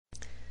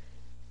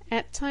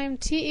At time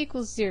t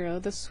equals 0,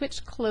 the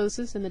switch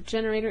closes and the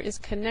generator is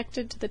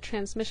connected to the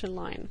transmission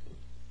line.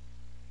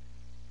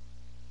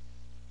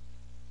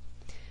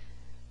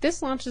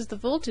 This launches the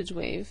voltage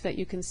wave that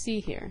you can see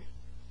here.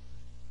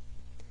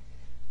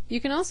 You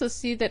can also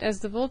see that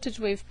as the voltage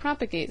wave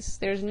propagates,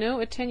 there is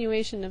no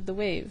attenuation of the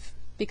wave,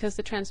 because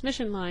the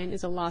transmission line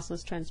is a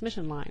lossless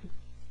transmission line.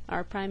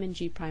 R prime and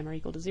G prime are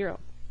equal to 0.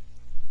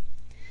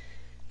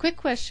 Quick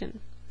question.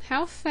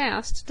 How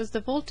fast does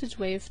the voltage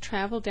wave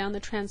travel down the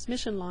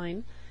transmission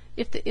line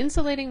if the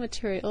insulating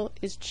material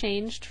is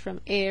changed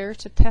from air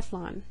to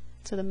Teflon?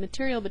 So the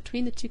material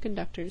between the two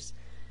conductors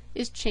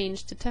is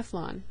changed to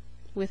Teflon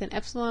with an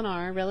epsilon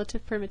r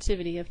relative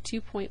permittivity of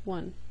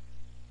 2.1.